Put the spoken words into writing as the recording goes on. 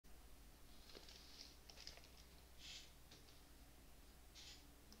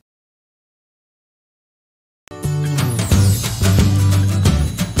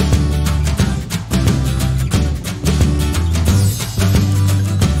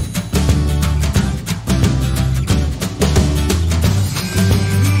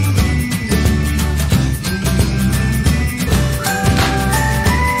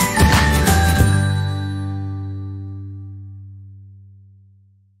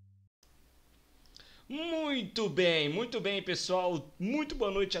Muito bem, pessoal. Muito boa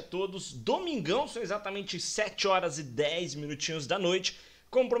noite a todos. Domingão, são exatamente 7 horas e 10 minutinhos da noite.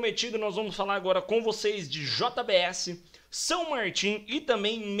 Como prometido, nós vamos falar agora com vocês de JBS, São Martin e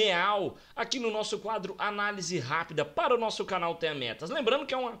também MEAL, aqui no nosso quadro Análise Rápida para o nosso canal Tenha Metas. Lembrando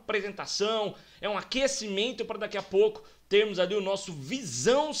que é uma apresentação, é um aquecimento para daqui a pouco termos ali o nosso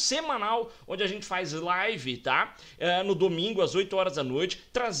Visão Semanal, onde a gente faz live, tá? No domingo, às 8 horas da noite,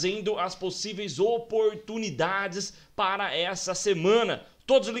 trazendo as possíveis oportunidades para essa semana.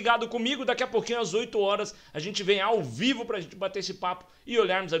 Todos ligados comigo, daqui a pouquinho às 8 horas a gente vem ao vivo pra gente bater esse papo e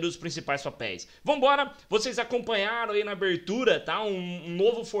olharmos ali os principais papéis. Vambora, vocês acompanharam aí na abertura, tá? Um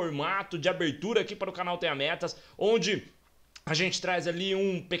novo formato de abertura aqui para o canal Tenha Metas, onde a gente traz ali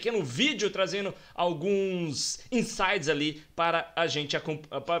um pequeno vídeo trazendo alguns insights ali para a gente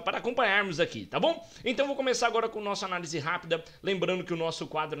para acompanharmos aqui, tá bom? Então vou começar agora com o nosso análise rápida, lembrando que o nosso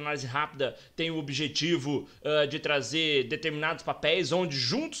quadro análise rápida tem o objetivo de trazer determinados papéis onde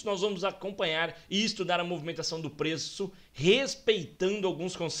juntos nós vamos acompanhar e estudar a movimentação do preço, respeitando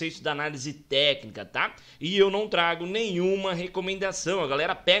alguns conceitos da análise técnica, tá? E eu não trago nenhuma recomendação, a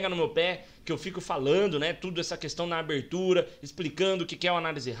galera pega no meu pé que eu fico falando, né, tudo essa questão na abertura, explicando o que é uma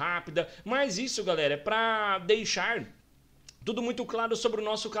análise rápida, mas isso, galera, é pra deixar tudo muito claro sobre o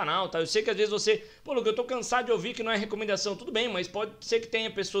nosso canal, tá? Eu sei que às vezes você, pô, Luca, eu tô cansado de ouvir que não é recomendação, tudo bem, mas pode ser que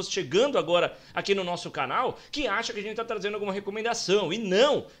tenha pessoas chegando agora aqui no nosso canal que acham que a gente tá trazendo alguma recomendação, e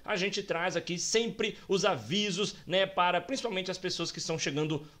não, a gente traz aqui sempre os avisos, né, para principalmente as pessoas que estão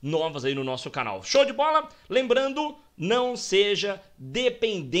chegando novas aí no nosso canal. Show de bola? Lembrando, não seja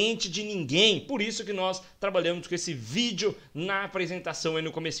dependente de ninguém, por isso que nós trabalhamos com esse vídeo na apresentação aí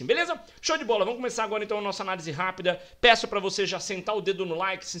no comecinho, beleza? Show de bola, vamos começar agora então a nossa análise rápida. Peço para você já sentar o dedo no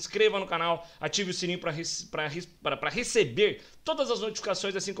like, se inscreva no canal, ative o sininho para receber todas as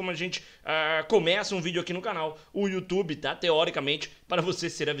notificações, assim como a gente começa um vídeo aqui no canal, o YouTube, tá? Teoricamente, para você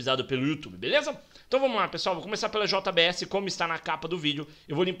ser avisado pelo YouTube, beleza? Então vamos lá, pessoal, vou começar pela JBS, como está na capa do vídeo.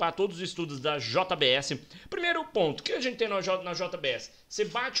 Eu vou limpar todos os estudos da JBS. Primeiro ponto, o que a gente tem na JBS? Você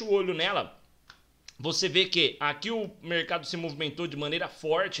bate o olho nela, você vê que aqui o mercado se movimentou de maneira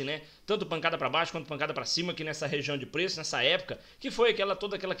forte, né? Tanto pancada para baixo quanto pancada para cima aqui nessa região de preço, nessa época, que foi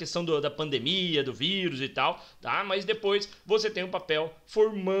toda aquela questão da pandemia, do vírus e tal, tá? Mas depois você tem um papel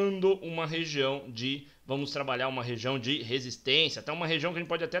formando uma região de, vamos trabalhar uma região de resistência, até uma região que a gente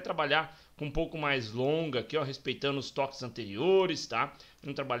pode até trabalhar com um pouco mais longa aqui, ó, respeitando os toques anteriores, tá?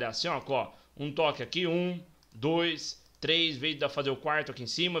 Vamos trabalhar assim, ó, um toque aqui, 1, 2, 3, veio fazer o quarto aqui em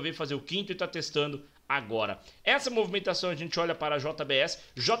cima, veio fazer o quinto e tá testando agora. Essa movimentação a gente olha para a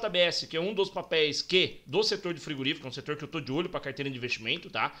JBS, que é um dos papéis do setor de frigorífico, é um setor que eu tô de olho para carteira de investimento,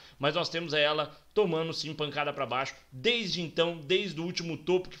 tá? Mas nós temos ela tomando sim pancada para baixo desde então, desde o último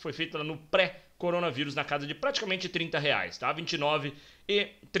topo que foi feito lá no pré-coronavírus na casa de praticamente R$30, tá? 29 e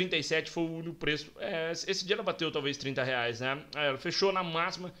 37 foi o preço. Esse dia ela bateu talvez R$30, né? Ela fechou na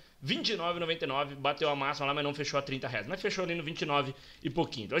máxima R$29,99, bateu a máxima lá, mas não fechou a R$30, mas fechou ali no 29 e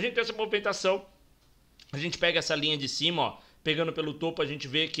pouquinho. Então a gente tem essa movimentação. A gente pega essa linha de cima, ó, pegando pelo topo, a gente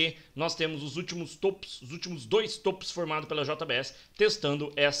vê que nós temos os últimos topos, os últimos dois topos formados pela JBS,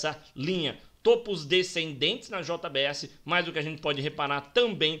 testando essa linha. Topos descendentes na JBS, mas o que a gente pode reparar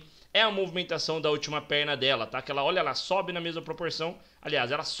também é a movimentação da última perna dela, tá? Que ela, olha, ela sobe na mesma proporção, aliás,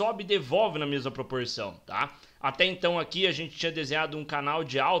 ela sobe e devolve na mesma proporção, tá? Até então aqui a gente tinha desenhado um canal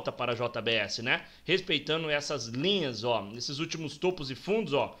de alta para a JBS, né? Respeitando essas linhas, ó, esses últimos topos e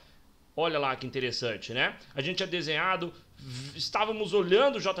fundos, ó. Olha lá que interessante, né? A gente tinha desenhado, estávamos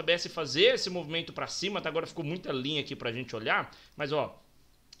olhando o JBS fazer esse movimento para cima, até agora ficou muita linha aqui pra gente olhar, mas ó,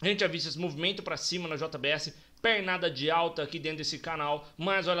 a gente já visto esse movimento para cima na JBS, pernada de alta aqui dentro desse canal,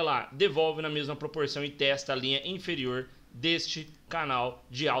 mas olha lá, devolve na mesma proporção e testa a linha inferior deste canal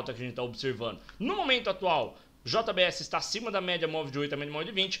de alta que a gente está observando. No momento atual, JBS está acima da média móvel de 8 e a média móvel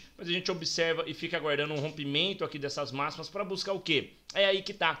de 20, mas a gente observa e fica aguardando um rompimento aqui dessas máximas para buscar o quê? É aí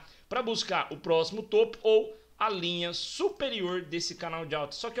que tá, para buscar o próximo topo ou a linha superior desse canal de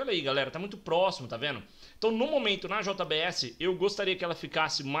alta. Só que olha aí, galera, tá muito próximo, tá vendo? Então, no momento, na JBS, eu gostaria que ela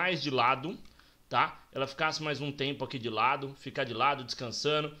ficasse mais de lado, tá? Ela ficasse mais um tempo aqui de lado, ficar de lado,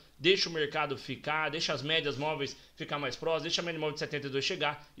 descansando, deixa o mercado ficar, deixa as médias móveis ficar mais próximas, deixa a média móvel de 72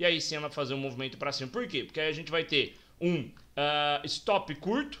 chegar, e aí sim ela fazer um movimento para cima. Por quê? Porque aí a gente vai ter um stop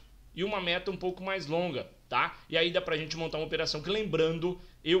curto e uma meta um pouco mais longa. tá? E aí dá pra gente montar uma operação que, lembrando,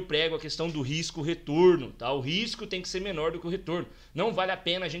 eu prego a questão do risco-retorno, tá? O risco tem que ser menor do que o retorno. Não vale a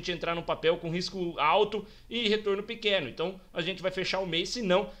pena a gente entrar no papel com risco alto e retorno pequeno. Então, a gente vai fechar o mês,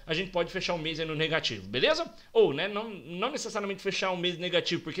 senão a gente pode fechar o mês aí no negativo, beleza? Ou, né, não necessariamente fechar um mês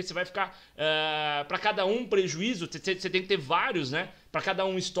negativo, porque você vai ficar, para cada um prejuízo, você tem que ter vários, né? Para cada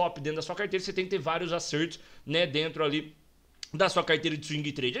um stop dentro da sua carteira, você tem que ter vários acertos, né, dentro ali da sua carteira de swing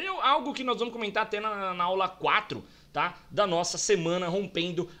trade. É algo que nós vamos comentar até na aula 4, tá? Da nossa semana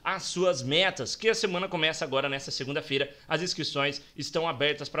rompendo as suas metas, que a semana começa agora nessa segunda-feira. As inscrições estão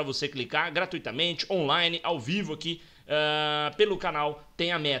abertas para você clicar gratuitamente, online, ao vivo aqui pelo canal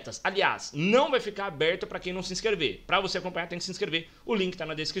Tenha Metas. Aliás, não vai ficar aberto para quem não se inscrever. Para você acompanhar tem que se inscrever, o link está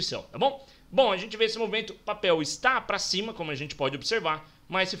na descrição, tá bom? Bom, a gente vê esse movimento, o papel está para cima, como a gente pode observar,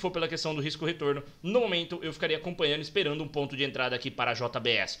 mas se for pela questão do risco-retorno, no momento eu ficaria acompanhando, esperando um ponto de entrada aqui para a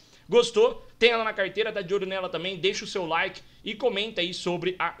JBS. Gostou? Tem ela na carteira, dá de olho nela também, deixa o seu like e comenta aí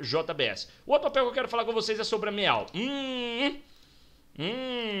sobre a JBS. O outro papel que eu quero falar com vocês é sobre a MEAL.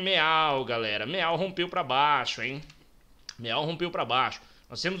 MEAL, galera, MEAL rompeu para baixo, hein? MEAL rompeu para baixo.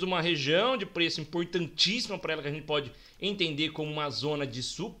 Nós temos uma região de preço importantíssima para ela que a gente pode entender como uma zona de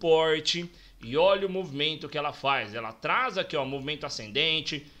suporte. E olha o movimento que ela faz. Ela traz aqui, ó, movimento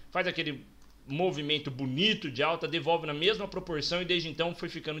ascendente, faz aquele movimento bonito de alta, devolve na mesma proporção e desde então foi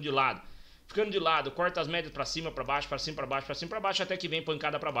ficando de lado. Ficando de lado, corta as médias para cima, para baixo, para cima, para baixo, para cima, para baixo, até que vem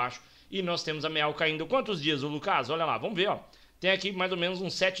pancada para baixo. E nós temos a MEAL caindo. Quantos dias, Lucas? Olha lá, vamos ver, ó. Tem aqui mais ou menos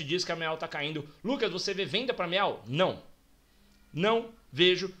uns 7 dias que a MEAL tá caindo. Lucas, você vê venda para MEAL? Não. Não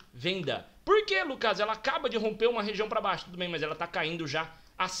vejo venda. Por que, Lucas? Ela acaba de romper uma região para baixo. Tudo bem, mas ela tá caindo já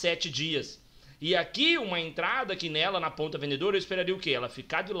há 7 dias. E aqui, uma entrada aqui nela, na ponta vendedora, eu esperaria o quê? Ela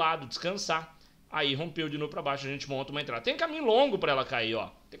ficar de lado, descansar. Aí rompeu de novo para baixo, a gente monta uma entrada. Tem caminho longo para ela cair, ó.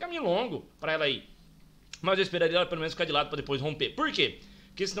 Tem caminho longo para ela ir. Mas eu esperaria ela pelo menos ficar de lado para depois romper. Por quê?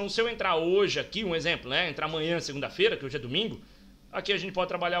 Porque senão se eu entrar hoje aqui, um exemplo, né? Entrar amanhã, segunda-feira, que hoje é domingo. Aqui a gente pode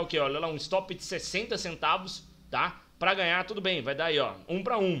trabalhar o quê? Olha lá, um stop de 60 centavos, tá? Para ganhar, tudo bem, vai dar aí, ó, 1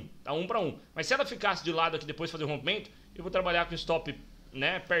 para 1, tá? 1 para 1. Mas se ela ficasse de lado aqui depois de fazer o rompimento, eu vou trabalhar com stop,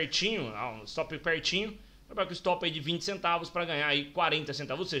 né, pertinho, um stop pertinho, trabalhar com stop aí de 20 centavos para ganhar aí 40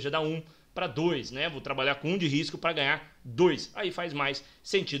 centavos, ou seja, dá 1 para 2, né? Vou trabalhar com 1 de risco para ganhar 2. Aí faz mais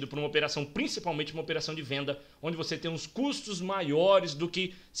sentido para uma operação, principalmente uma operação de venda, onde você tem uns custos maiores do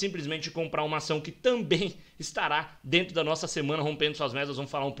que simplesmente comprar uma ação que também estará dentro da nossa semana rompendo suas metas.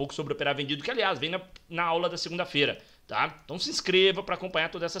 Vamos falar um pouco sobre operar vendido, que aliás vem na aula da segunda-feira. Tá? Então se inscreva para acompanhar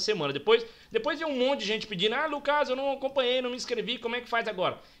toda essa semana. Depois vem um monte de gente pedindo: ah, Lucas, eu não acompanhei, não me inscrevi, como é que faz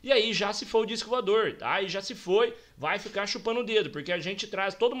agora? E aí já se foi o disco voador, tá? E já se foi, vai ficar chupando o dedo, porque a gente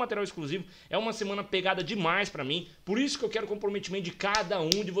traz todo o material exclusivo. É uma semana pegada demais para mim, por isso que eu quero o comprometimento de cada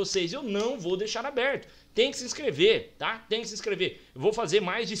um de vocês. Eu não vou deixar aberto. Tem que se inscrever, tá? Tem que se inscrever. Eu vou fazer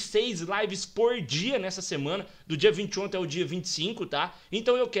mais de 6 lives por dia nessa semana, do dia 21 até o dia 25, tá?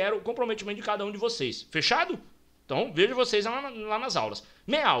 Então eu quero o comprometimento de cada um de vocês. Fechado? Então, vejo vocês lá nas aulas.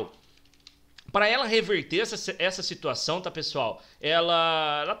 MEAL, para ela reverter essa situação, tá, pessoal?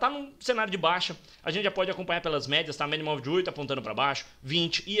 Ela tá num cenário de baixa. A gente já pode acompanhar pelas médias, tá? Média móvel de 8 apontando para baixo,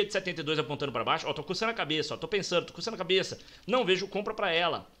 20 e a de 72 apontando para baixo. Ó, tô coçando a cabeça, ó, tô pensando, tô coçando a cabeça. Não vejo compra para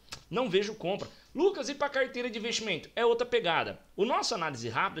ela. Não vejo compra. Lucas, e para carteira de investimento? É outra pegada. O nosso análise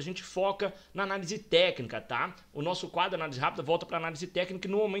rápida, a gente foca na análise técnica, tá? O nosso quadro análise rápida volta para análise técnica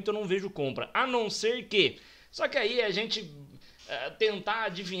e no momento eu não vejo compra. A não ser que... Só que aí a gente tentar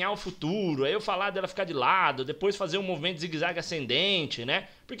adivinhar o futuro, aí eu falar dela ficar de lado, depois fazer um movimento zigue-zague ascendente, né?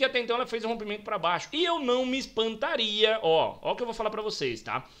 Porque até então ela fez um rompimento para baixo. E eu não me espantaria, ó o que eu vou falar para vocês,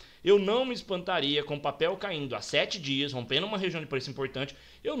 tá? Eu não me espantaria com o papel caindo há 7 dias, rompendo uma região de preço importante,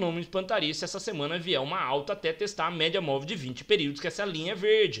 eu não me espantaria se essa semana vier uma alta até testar a média móvel de 20 períodos, que é essa linha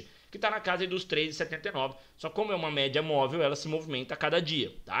verde, que está na casa aí dos 3,79. Só como é uma média móvel, ela se movimenta a cada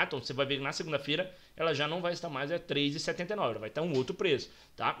dia, tá? Então você vai ver que na segunda-feira ela já não vai estar mais a 3,79, ela vai estar um outro preço,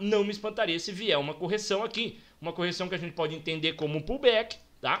 tá? Não me espantaria se vier uma correção aqui, uma correção que a gente pode entender como um pullback,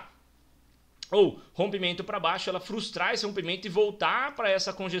 tá? Ou rompimento para baixo, ela frustrar esse rompimento e voltar para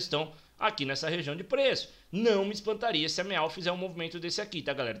essa congestão aqui nessa região de preço. Não me espantaria se a MEAL fizer um movimento desse aqui,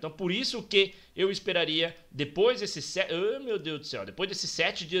 tá, galera? Então, por isso que eu esperaria, depois desses... meu Deus do céu, depois desses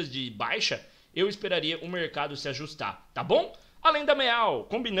 7 dias de baixa, eu esperaria o mercado se ajustar, tá bom? Além da MEAL,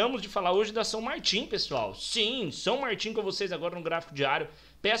 combinamos de falar hoje da São Martin, pessoal. Sim, São Martin com vocês agora no gráfico diário.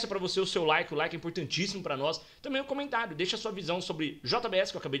 Peço para você o seu like, o like é importantíssimo para nós. Também o comentário, deixa a sua visão sobre JBS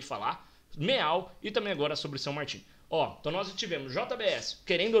que eu acabei de falar, MEAL e também agora sobre São Martin. Ó, então nós tivemos JBS,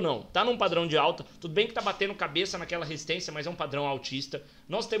 querendo ou não, tá num padrão de alta, tudo bem que tá batendo cabeça naquela resistência, mas é um padrão altista.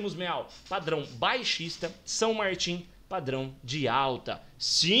 Nós temos MEAL, padrão baixista, São Martin, padrão de alta.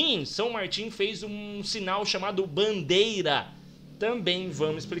 Sim, São Martin fez um sinal chamado bandeira. Também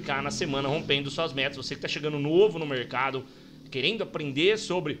vamos explicar na semana rompendo suas metas. Você que está chegando novo no mercado, querendo aprender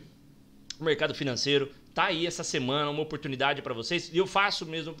sobre o mercado financeiro, tá aí essa semana uma oportunidade para vocês. E eu faço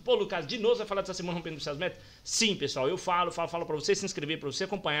mesmo. Pô, Lucas, de novo vai falar dessa semana rompendo suas metas? Sim, pessoal, eu falo para você se inscrever, para você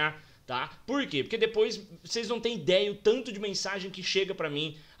acompanhar, tá? Por quê? Porque depois vocês não têm ideia o tanto de mensagem que chega para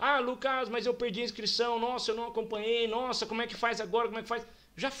mim. Ah, Lucas, mas eu perdi a inscrição. Nossa, eu não acompanhei. Nossa, como é que faz agora? Como é que faz?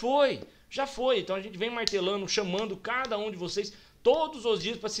 Já foi. Então a gente vem martelando, chamando cada um de vocês todos os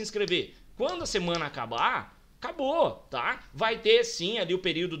dias para se inscrever. Quando a semana acabar, acabou, tá? Vai ter sim ali o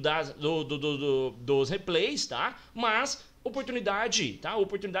período dos replays, tá? Mas oportunidade, tá? A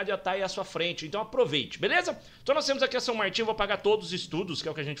oportunidade já tá aí à sua frente, então aproveite, beleza? Então nós temos aqui a São Martin, vou pagar todos os estudos, que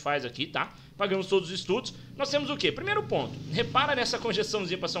é o que a gente faz aqui, tá? Pagamos todos os estudos. Nós temos o quê? Primeiro ponto, repara nessa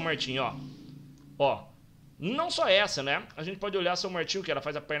congestãozinha para São Martin, ó. Ó, não só essa, né? A gente pode olhar a São Martin, que ela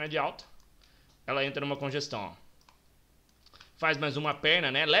faz a perna de alta, ela entra numa congestão, ó. Faz mais uma perna,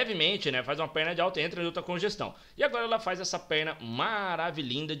 né? Levemente, né? Faz uma perna de alta e entra em outra congestão. E agora ela faz essa perna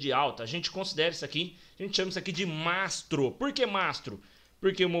maravilhinda de alta. A gente considera isso aqui, a gente chama isso aqui de mastro. Por que mastro?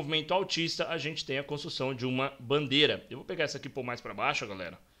 Porque o movimento altista a gente tem a construção de uma bandeira. Eu vou pegar essa aqui e pôr mais para baixo,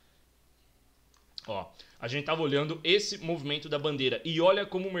 galera. Ó, a gente tava olhando esse movimento da bandeira. E olha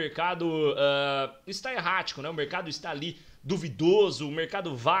como o mercado está errático, né? O mercado está ali duvidoso, o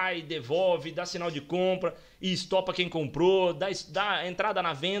mercado vai, devolve, dá sinal de compra e estopa quem comprou, dá entrada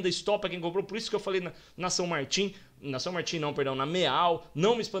na venda, estopa quem comprou. Por isso que eu falei na São Martin, na MEAL,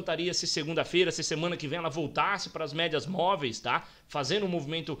 não me espantaria se segunda-feira, se semana que vem ela voltasse para as médias móveis, tá? Fazendo um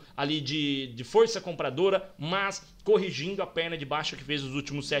movimento ali de força compradora, mas corrigindo a perna de baixa que fez nos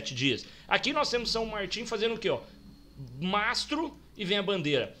últimos 7 dias. Aqui nós temos São Martin fazendo o quê, ó? Mastro e vem a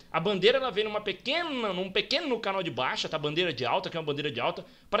bandeira. A bandeira ela vem num pequeno canal de baixa, tá? Bandeira de alta, que é uma bandeira de alta,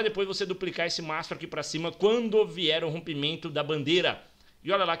 para depois você duplicar esse mastro aqui para cima quando vier o rompimento da bandeira.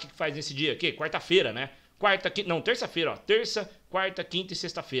 E olha lá o que faz nesse dia aqui, quarta-feira, né? Terça-feira, ó. Terça, quarta, quinta e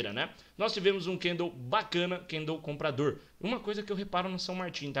sexta-feira, né? Nós tivemos um candle bacana, candle comprador. Uma coisa que eu reparo no São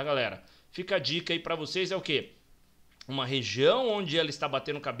Martin, tá, galera? Fica a dica aí para vocês, é o quê? Uma região onde ela está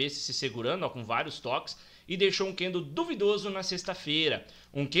batendo cabeça e se segurando, ó, com vários toques, e deixou um candle duvidoso na sexta-feira.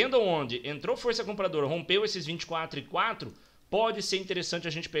 Um candle onde entrou força compradora, rompeu esses 24,4, pode ser interessante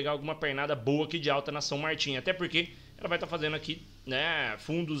a gente pegar alguma pernada boa aqui de alta na São Martin, até porque ela vai estar fazendo aqui, né,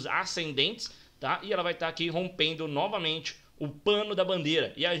 fundos ascendentes, tá? E ela vai estar aqui rompendo novamente o pano da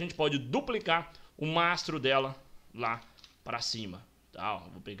bandeira, e aí a gente pode duplicar o mastro dela lá para cima. Tá, ó,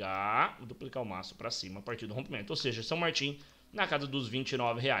 vou duplicar o mastro para cima a partir do rompimento, ou seja, São Martin na casa dos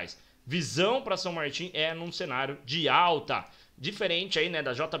R$29. Visão para São Martin é num cenário de alta, diferente aí, né,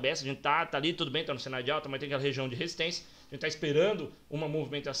 da JBS, a gente tá ali, tudo bem, tá no cenário de alta, mas tem aquela região de resistência, a gente tá esperando uma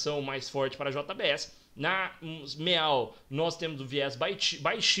movimentação mais forte para a JBS. Na MEAL nós temos o viés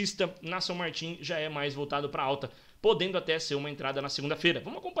baixista, na São Martin já é mais voltado para alta, podendo até ser uma entrada na segunda-feira.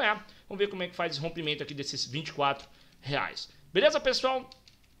 Vamos acompanhar, vamos ver como é que faz esse rompimento aqui desses R$24. Beleza, pessoal?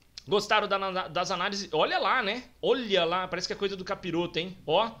 Gostaram das análises? Olha lá, né? Olha lá, parece que é coisa do capiroto, hein?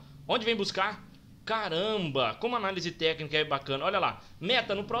 Ó, onde vem buscar? Caramba, como análise técnica é bacana. Olha lá,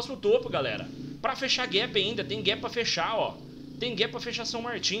 meta no próximo topo, galera. Pra fechar gap ainda, tem gap pra fechar, ó. Tem gap pra fechar São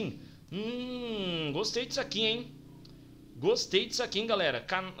Martin. Gostei disso aqui, hein? Gostei disso aqui, hein, galera?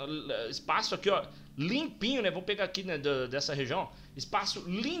 Espaço aqui, ó, limpinho, né? Vou pegar aqui, né, dessa região. Espaço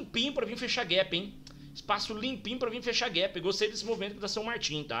limpinho pra vir fechar gap, hein? Espaço limpinho pra vir fechar gap. Gostei desse movimento da São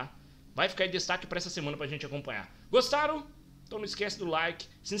Martin, tá? Vai ficar em destaque pra essa semana pra gente acompanhar. Gostaram? Então não esquece do like.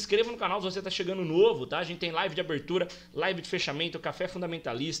 Se inscreva no canal se você tá chegando novo, tá? A gente tem live de abertura, live de fechamento, café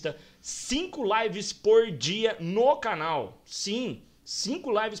fundamentalista. 5 lives por dia no canal. Sim,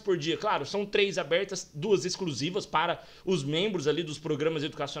 5 lives por dia. Claro, são 3 abertas, 2 exclusivas para os membros ali dos programas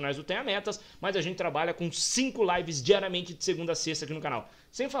educacionais do Tenha Metas, mas a gente trabalha com 5 lives diariamente de segunda a sexta aqui no canal.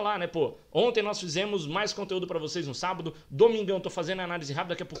 Sem falar, né, pô, ontem nós fizemos mais conteúdo para vocês no sábado, domingão tô fazendo a análise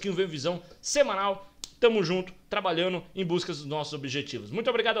rápida, daqui a pouquinho vem visão semanal. Tamo junto, trabalhando em busca dos nossos objetivos. Muito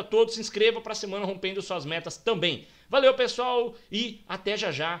obrigado a todos, se inscreva para a semana rompendo suas metas também. Valeu, pessoal, e até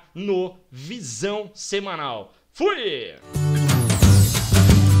já já no Visão Semanal. Fui!